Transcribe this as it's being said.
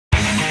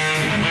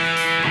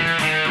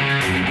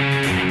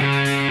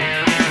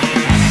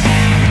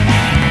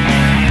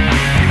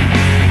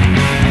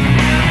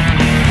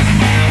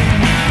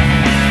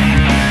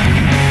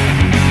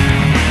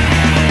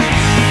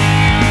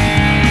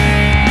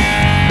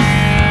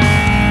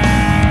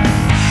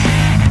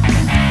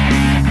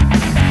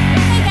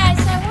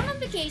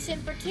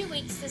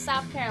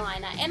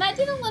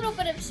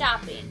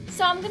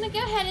I'm gonna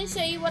go ahead and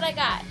show you what I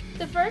got.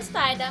 The first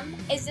item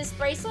is this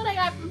bracelet I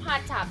got from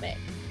Hot Topic.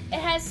 It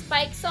has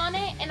spikes on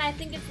it and I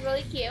think it's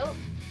really cute.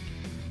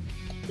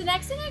 The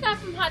next thing I got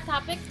from Hot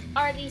Topic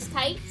are these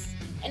tights,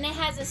 and it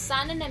has a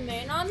sun and a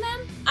moon on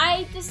them.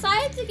 I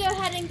decided to go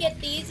ahead and get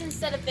these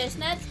instead of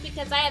fishnets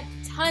because I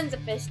have tons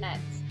of fishnets.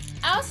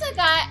 I also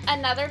got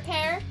another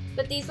pair,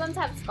 but these ones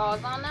have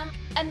skulls on them.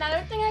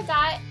 Another thing I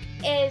got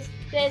is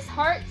this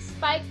heart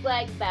spike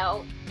leg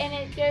belt, and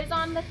it goes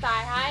on the thigh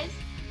highs.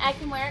 I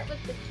can wear it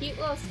with the cute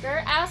little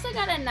skirt. I also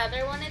got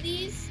another one of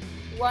these,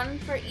 one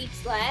for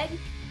each leg.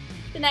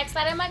 The next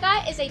item I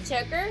got is a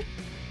choker.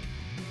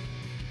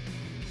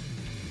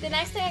 The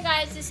next thing I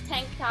got is this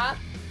tank top,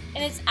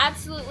 and it's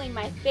absolutely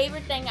my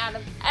favorite thing out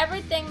of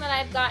everything that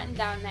I've gotten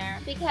down there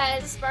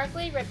because it's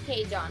sparkly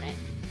ribcage on it.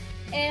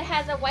 And it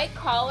has a white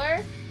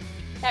collar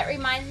that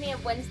reminds me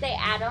of Wednesday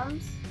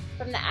Addams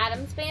from the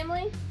Addams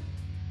Family.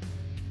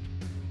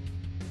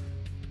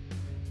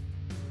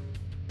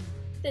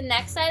 The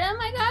next item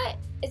I got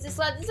is this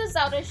Legends of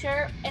Zelda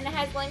shirt, and it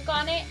has Link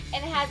on it,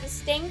 and it has a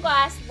stained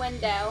glass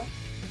window.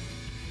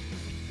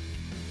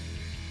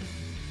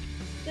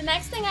 The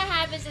next thing I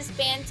have is this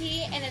band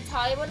tee, and it's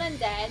Hollywood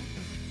Undead.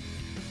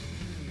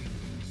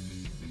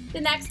 The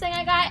next thing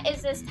I got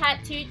is this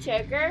tattoo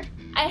choker.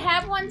 I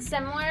have one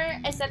similar,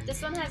 except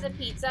this one has a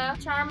pizza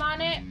charm on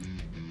it.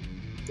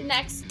 The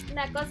next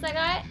necklace I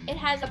got, it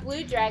has a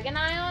blue dragon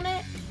eye on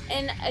it,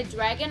 and a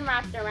dragon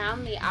wrapped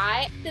around the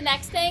eye. The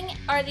next thing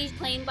are these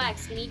plain black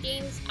skinny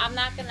jeans. I'm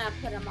not gonna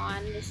put them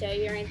on to show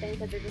you or anything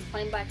because they're just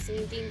plain black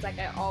skinny jeans like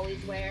I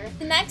always wear.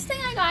 The next thing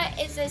I got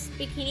is this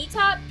bikini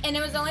top, and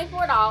it was only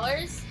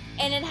 $4,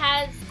 and it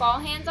has skull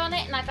hands on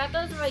it, and I thought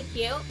that was really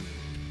cute.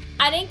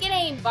 I didn't get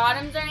any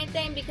bottoms or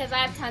anything because I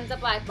have tons of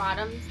black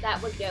bottoms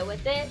that would go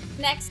with it.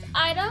 Next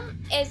item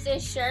is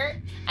this shirt.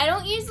 I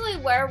don't usually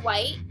wear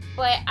white,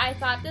 but I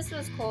thought this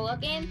was cool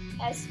looking. It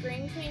has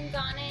Scream Queens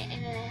on it,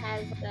 and then it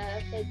has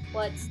the fake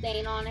blood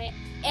stain on it.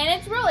 And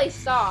it's really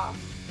soft.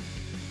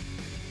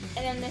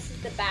 And then this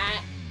is the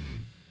back.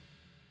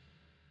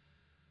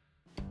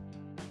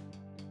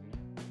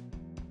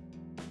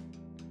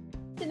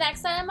 The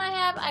next item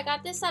I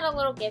got this at a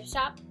little gift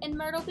shop in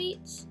Myrtle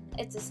Beach.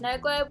 It's a snow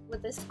globe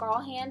with a skull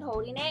hand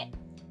holding it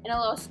and a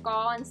little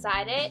skull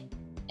inside it.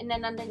 And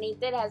then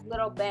underneath it has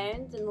little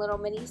bones and little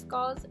mini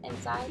skulls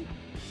inside.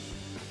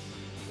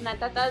 And I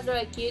thought that was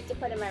really cute to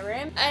put in my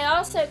room. I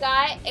also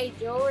got a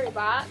jewelry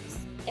box.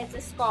 It's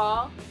a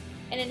skull,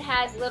 and it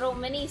has little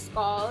mini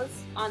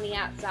skulls on the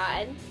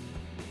outside.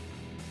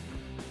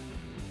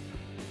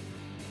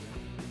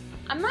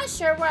 I'm not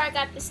sure where I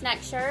got this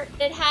next shirt.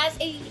 It has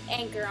an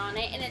anchor on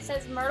it, and it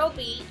says Myrtle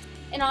Beach.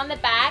 And on the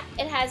back,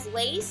 it has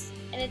lace,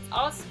 and it's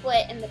all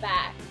split in the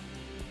back.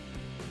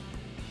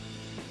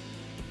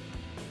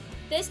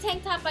 This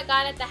tank top I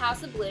got at the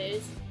House of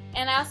Blues,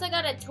 and I also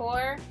got a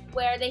tour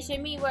where they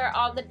showed me where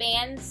all the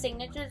band's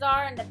signatures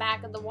are in the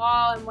back of the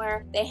wall and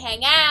where they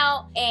hang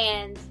out,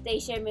 and they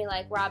showed me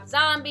like Rob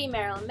Zombie,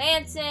 Marilyn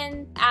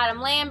Manson,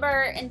 Adam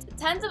Lambert, and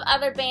tons of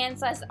other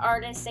bands /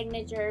 artist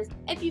signatures.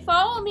 If you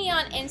follow me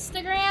on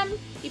Instagram,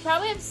 you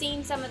probably have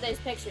seen some of those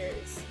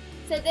pictures.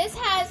 So this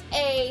has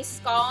a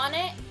skull on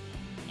it,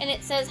 and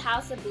it says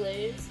House of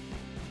Blues.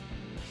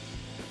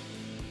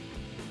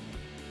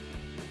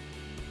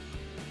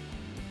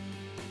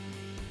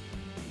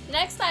 The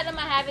next item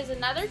I have is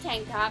another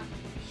tank top.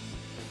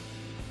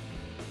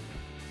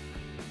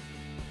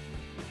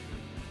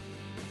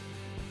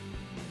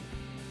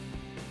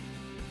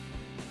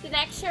 The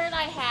next shirt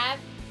I have,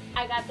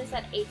 I got this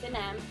at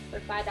H&M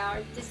for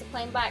 $5, just a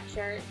plain black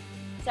shirt.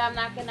 So I'm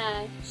not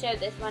gonna show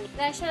this one. The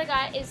next shirt I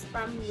got is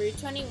from Rue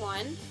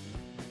 21.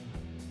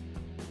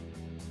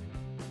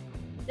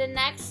 The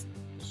next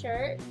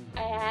shirt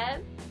I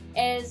have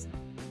is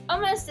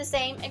almost the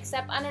same,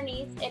 except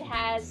underneath it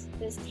has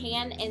this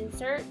tan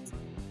insert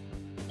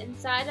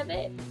inside of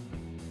it.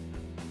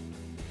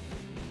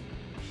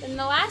 Then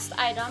the last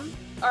item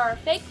are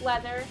fake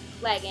leather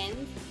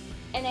leggings,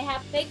 and they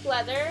have fake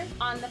leather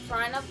on the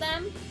front of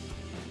them.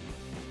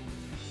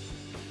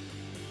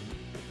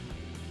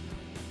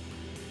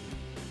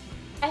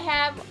 I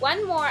have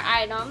one more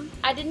item.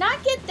 I did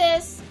not get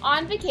this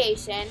on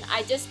vacation.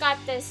 I just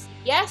got this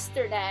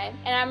yesterday,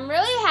 and I'm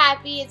really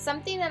happy. It's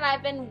something that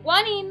I've been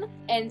wanting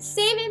and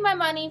saving my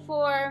money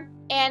for,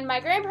 and my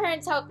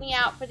grandparents helped me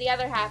out for the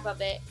other half of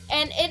it.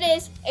 And it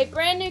is a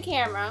brand new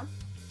camera.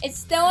 It's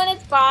still in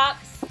its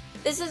box.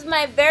 This is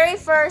my very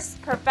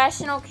first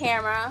professional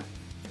camera.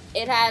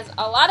 It has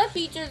a lot of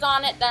features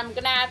on it that I'm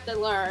gonna have to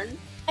learn.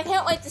 I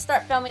can't wait to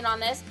start filming on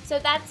this. So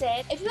that's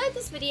it. If you like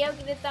this video,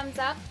 give it a thumbs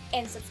up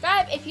and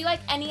subscribe. If you like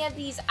any of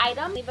these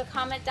items, leave a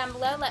comment down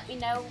below. Let me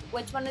know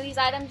which one of these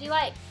items you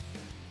like.